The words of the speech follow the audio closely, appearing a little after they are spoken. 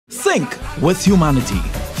Think with humanity.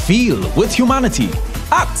 Feel with humanity.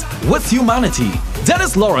 Act with humanity.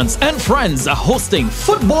 Dennis Lawrence and friends are hosting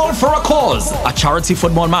Football for a Cause, a charity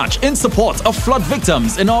football match in support of flood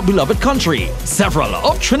victims in our beloved country. Several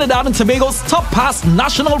of Trinidad and Tobago's top past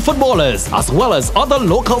national footballers, as well as other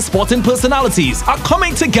local sporting personalities, are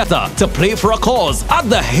coming together to play for a cause at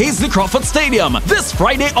the Hazley Crawford Stadium this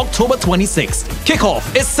Friday, October 26th.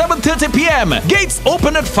 Kickoff is 7:30 p.m. Gates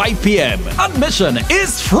open at 5 p.m. Admission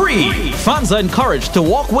is free. Fans are encouraged to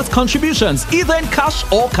walk with contributions either in cash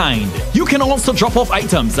or kind. You can also drop off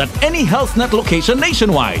items at any HealthNet location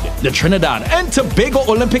nationwide. The Trinidad and Tobago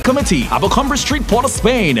Olympic Committee, Abercrombie Street, Port of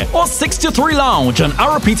Spain, or 63 Lounge on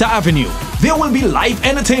Arapita Avenue. There will be live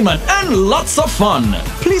entertainment and lots of fun.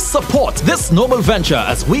 Please support this noble venture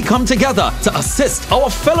as we come together to assist our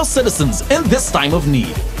fellow citizens in this time of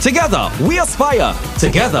need. Together we aspire,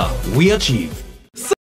 together we achieve.